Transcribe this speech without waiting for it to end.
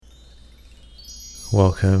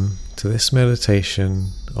Welcome to this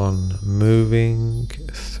meditation on moving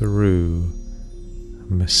through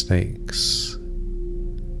mistakes.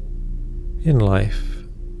 In life,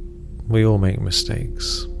 we all make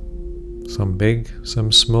mistakes, some big,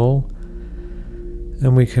 some small,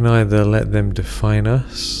 and we can either let them define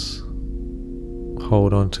us,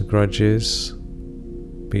 hold on to grudges,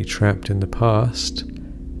 be trapped in the past,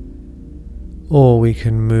 or we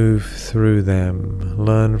can move through them,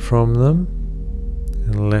 learn from them,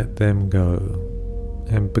 and let them go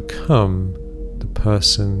and become the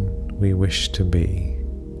person we wish to be.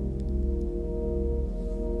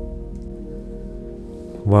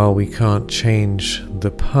 While we can't change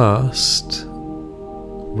the past,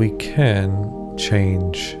 we can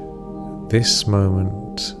change this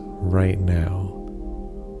moment right now.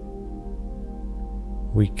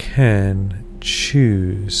 We can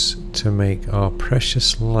choose to make our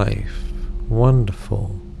precious life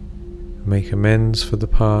wonderful, make amends for the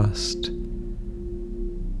past,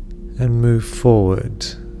 and move forward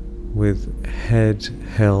with head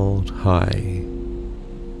held high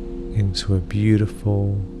into a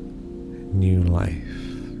beautiful new life.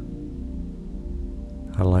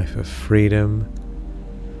 A life of freedom,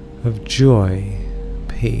 of joy,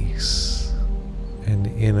 peace, and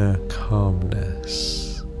inner calmness.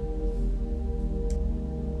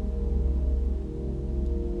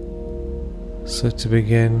 So to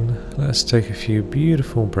begin, let's take a few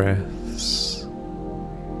beautiful breaths.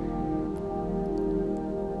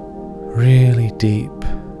 Really deep,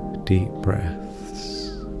 deep breaths.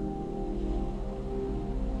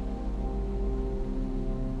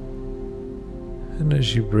 And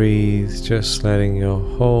as you breathe, just letting your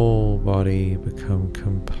whole body become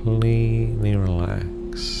completely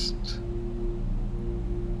relaxed.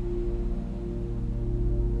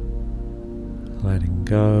 Letting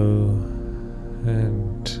go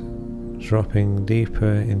and dropping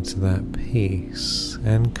deeper into that peace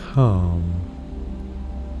and calm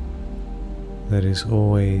that is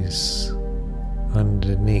always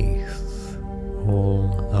underneath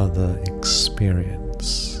all other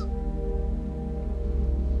experience.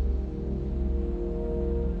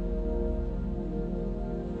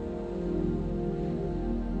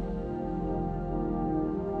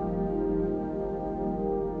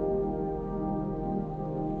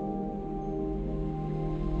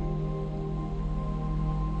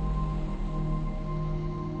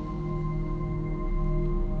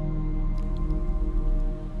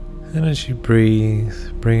 And as you breathe,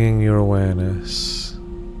 bringing your awareness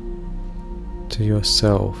to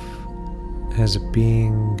yourself as a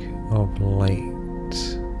being of light,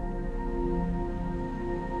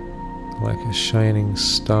 like a shining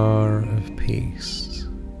star of peace.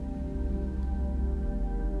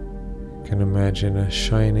 You can imagine a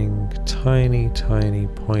shining, tiny, tiny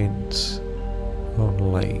point of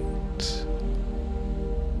light.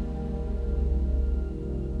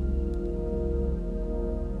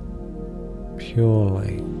 Pure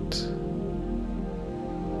light.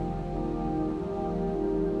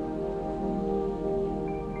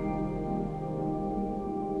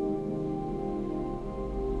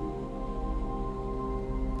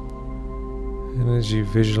 And as you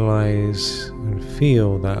visualize and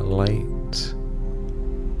feel that light,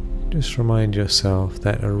 just remind yourself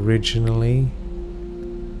that originally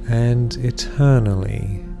and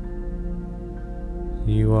eternally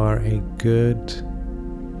you are a good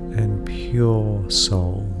and pure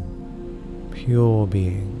soul, pure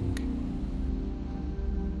being.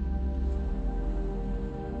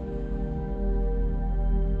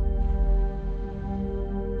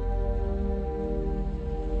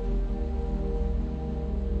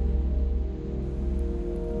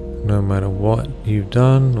 No matter what you've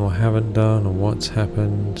done or haven't done or what's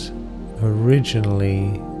happened,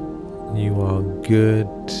 originally you are good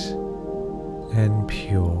and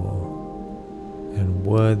pure and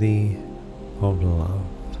worthy of love.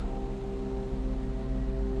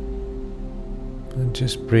 And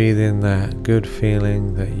just breathe in that good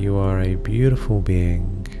feeling that you are a beautiful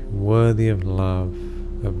being, worthy of love,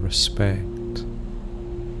 of respect.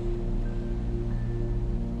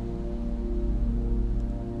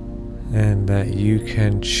 And that you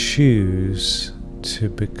can choose to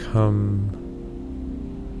become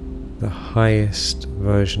the highest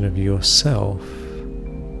version of yourself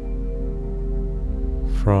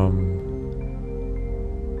from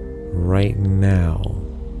right now,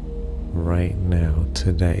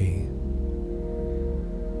 today.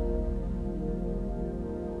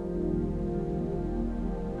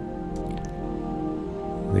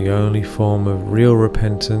 The only form of real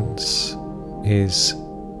repentance is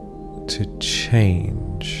to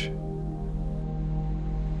change.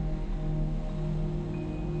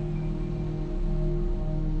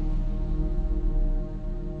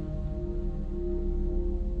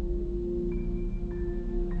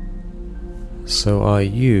 So are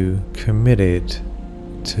you committed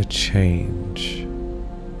to change?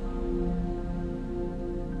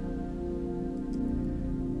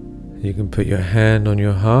 You can put your hand on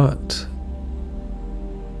your heart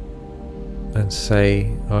and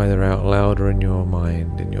say, either out loud or in your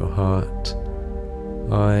mind, in your heart,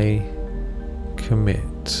 I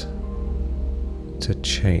commit to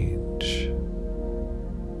change.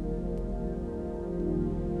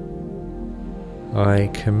 I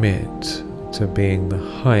commit to being the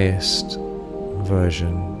highest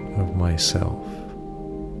version of myself.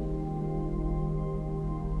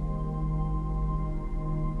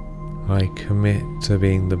 I commit to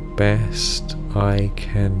being the best I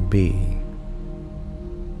can be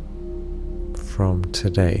from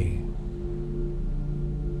today,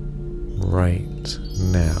 right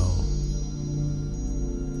now.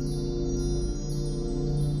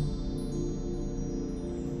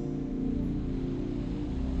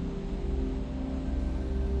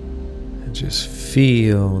 And just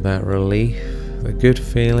feel that relief, the good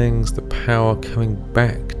feelings, the power coming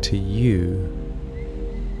back to you.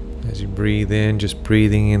 As you breathe in, just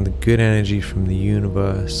breathing in the good energy from the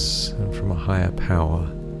universe and from a higher power.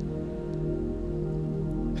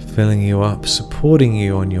 Filling you up, supporting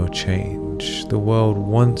you on your change. The world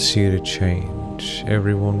wants you to change.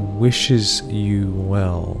 Everyone wishes you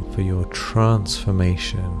well for your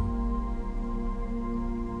transformation.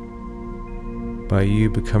 By you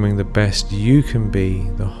becoming the best you can be,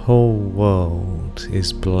 the whole world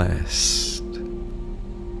is blessed.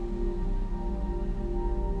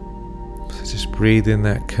 Just breathe in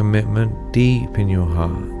that commitment deep in your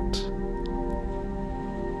heart.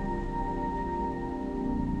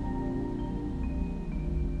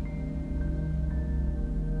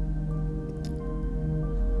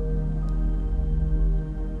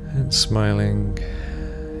 And smiling,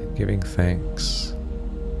 giving thanks.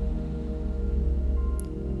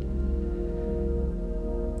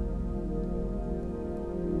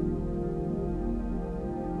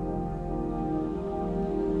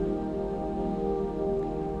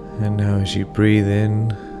 And now as you breathe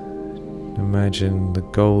in, imagine the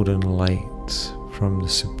golden light from the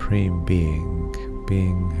Supreme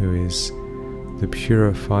Being who is the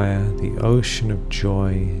purifier, the ocean of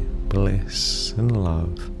joy, bliss and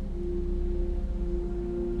love.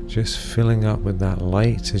 Just filling up with that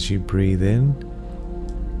light as you breathe in,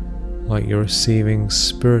 like you're receiving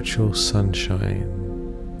spiritual sunshine.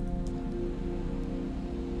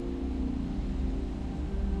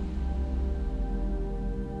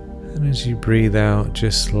 And as you breathe out,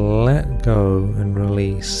 just let go and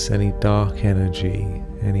release any dark energy,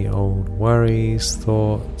 any old worries,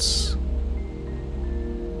 thoughts.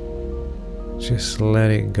 Just let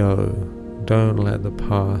it go. Don't let the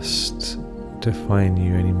past define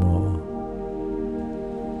you anymore.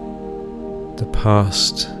 The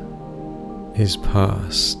past is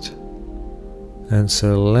past. And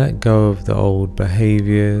so let go of the old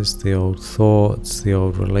behaviors, the old thoughts, the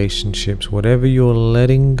old relationships, whatever you're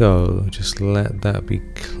letting go, just let that be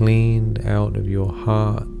cleaned out of your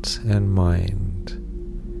heart and mind.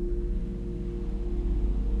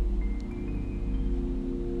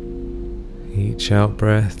 Each out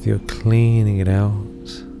breath, you're cleaning it out.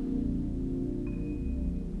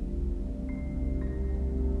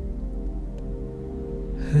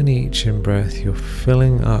 And each in-breath, you're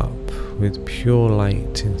filling up with pure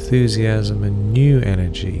light, enthusiasm and new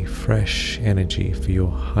energy, fresh energy for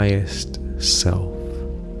your highest self.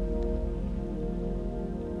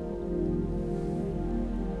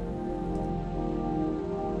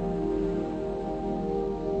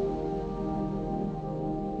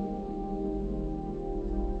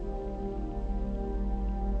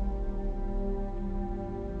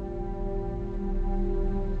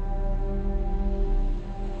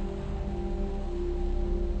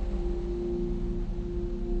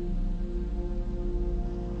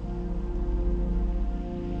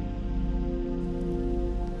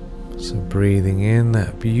 So breathing in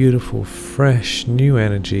that beautiful, fresh, new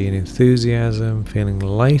energy and enthusiasm, feeling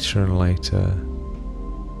lighter and lighter.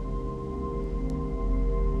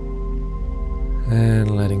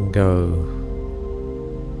 And letting go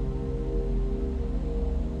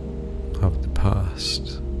of the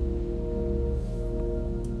past.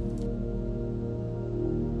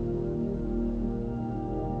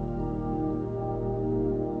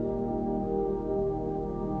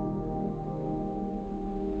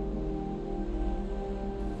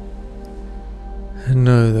 And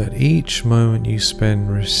know that each moment you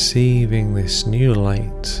spend receiving this new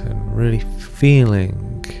light and really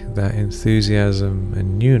feeling that enthusiasm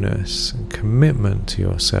and newness and commitment to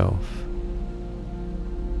yourself,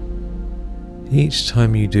 Each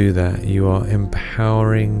time you do that, you are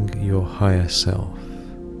empowering your higher self.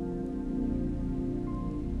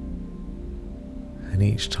 And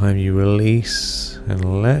each time you release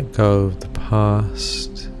and let go of the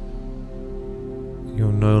past,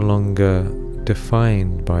 you're no longer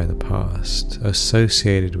defined by the past,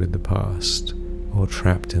 associated with the past, or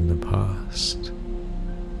trapped in the past.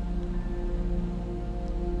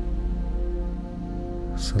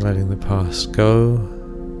 So letting the past go,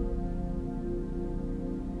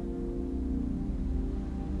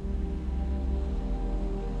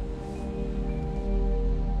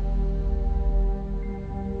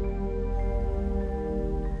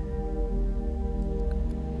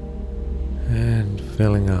 and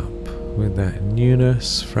filling up with that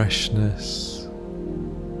newness, freshness,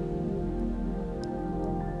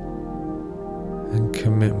 and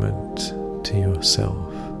commitment to yourself.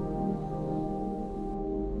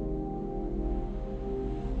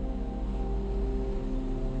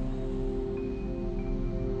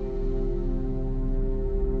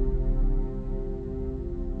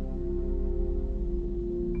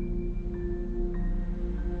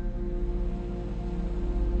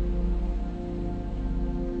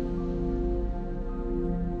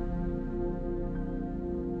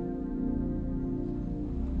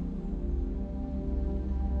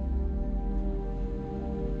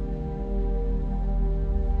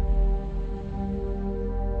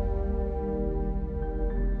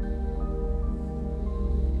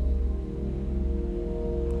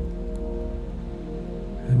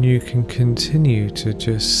 And you can continue to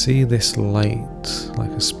just see this light like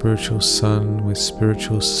a spiritual sun with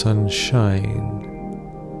spiritual sunshine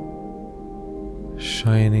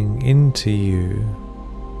shining into you.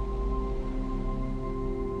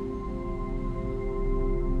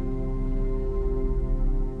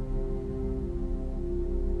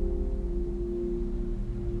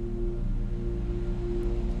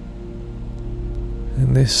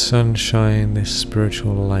 And this sunshine, this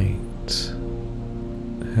spiritual light,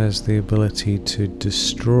 has the ability to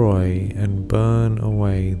destroy and burn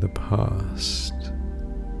away the past.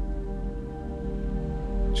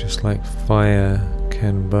 Just like fire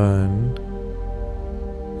can burn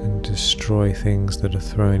and destroy things that are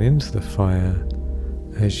thrown into the fire,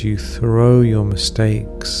 as you throw your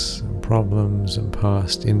mistakes and problems and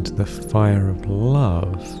past into the fire of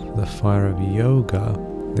love, the fire of yoga,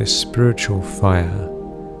 this spiritual fire,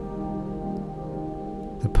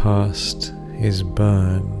 the past is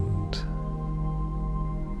burned.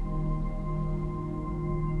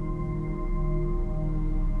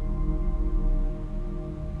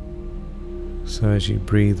 So as you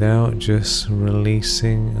breathe out, just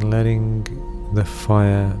releasing and letting the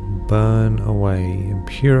fire burn away and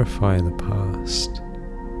purify the past.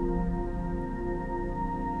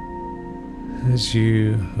 As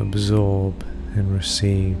you absorb and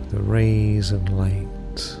receive the rays of light,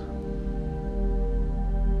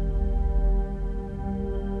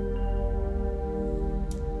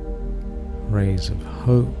 rays of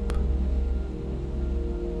hope,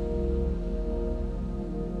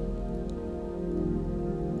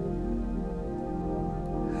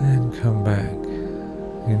 and come back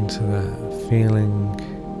into that feeling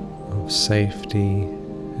of safety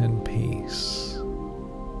and peace.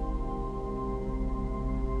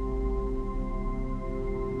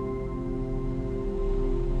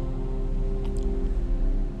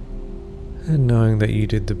 And knowing that you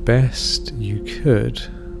did the best you could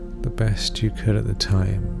at the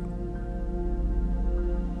time.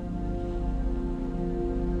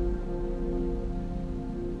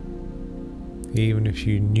 Even if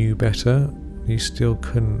you knew better, you still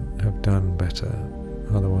couldn't have done better,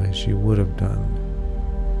 otherwise you would have done.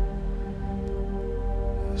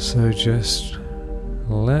 So just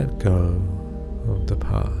let go of the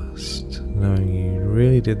past, knowing you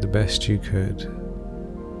really did the best you could.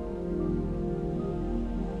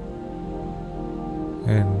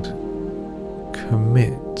 And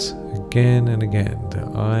commit again and again that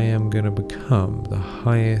I am going to become the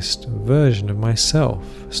highest version of myself,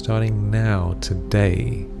 starting now,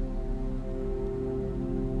 today.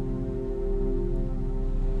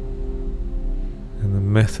 And the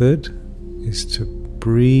method is to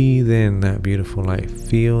breathe in that beautiful light.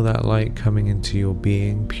 Feel that light coming into your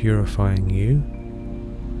being, purifying you.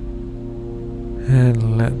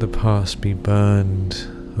 And let the past be burned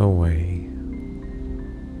away.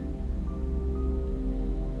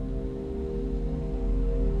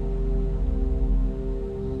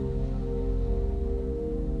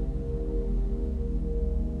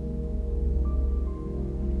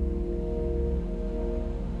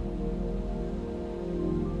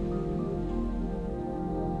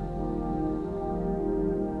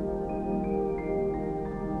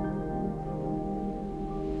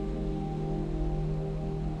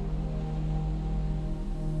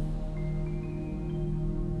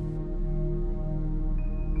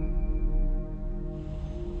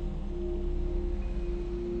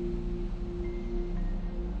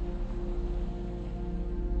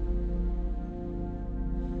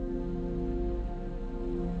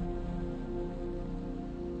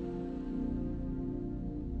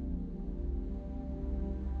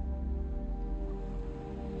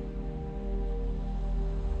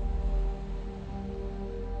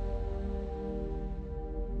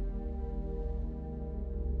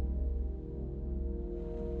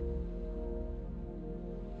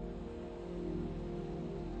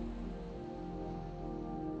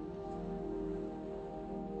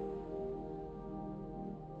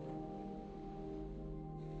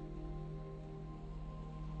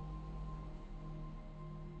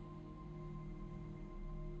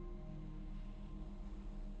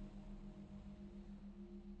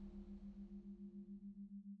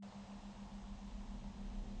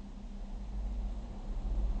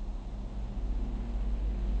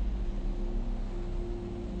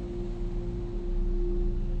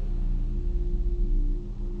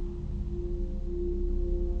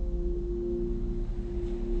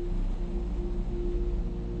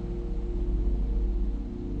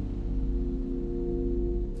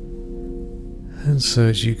 And so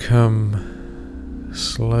as you come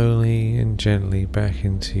slowly and gently back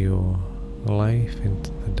into your life,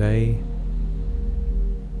 into the day,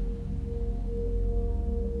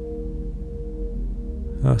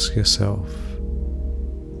 ask yourself,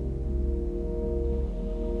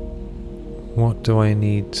 what do I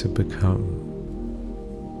need to become?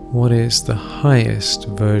 What is the highest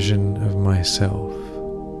version of myself?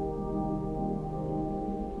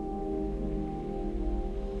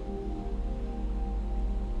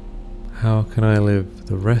 How can I live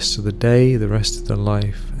the rest of the day, the rest of the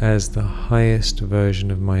life as the highest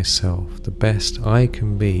version of myself, the best I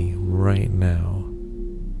can be right now?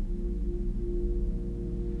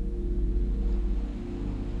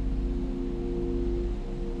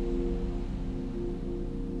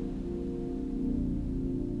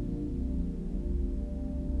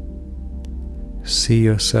 See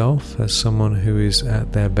yourself as someone who is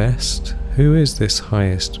at their best. Who is this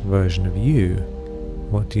highest version of you?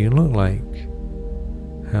 What do you look like?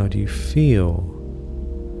 How do you feel?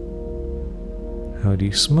 How do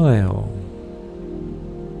you smile?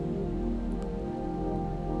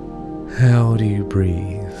 How do you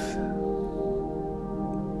breathe?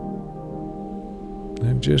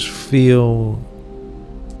 And just feel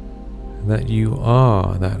that you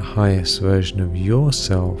are that highest version of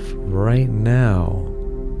yourself right now.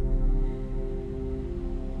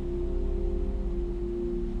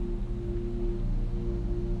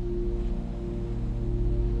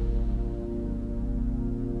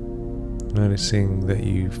 Noticing that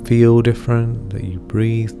you feel different, that you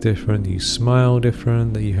breathe different, that you smile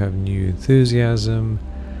different, that you have new enthusiasm.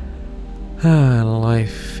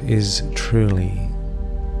 Life is truly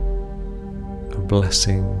a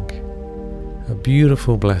blessing. A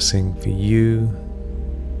beautiful blessing for you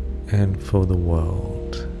and for the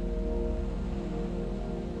world.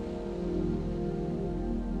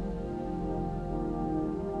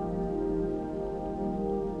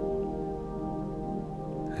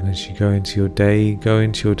 And as you go into your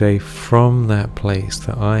day from that place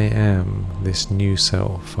that I am this new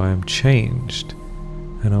self. I am changed,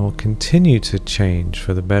 and I will continue to change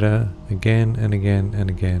for the better again and again and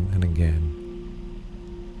again and again.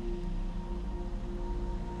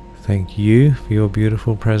 Thank you for your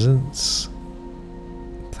beautiful presence.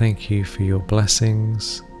 Thank you for your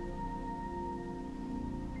blessings.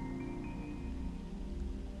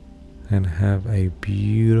 And have a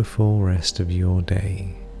beautiful rest of your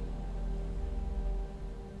day.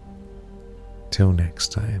 Till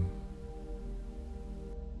next time.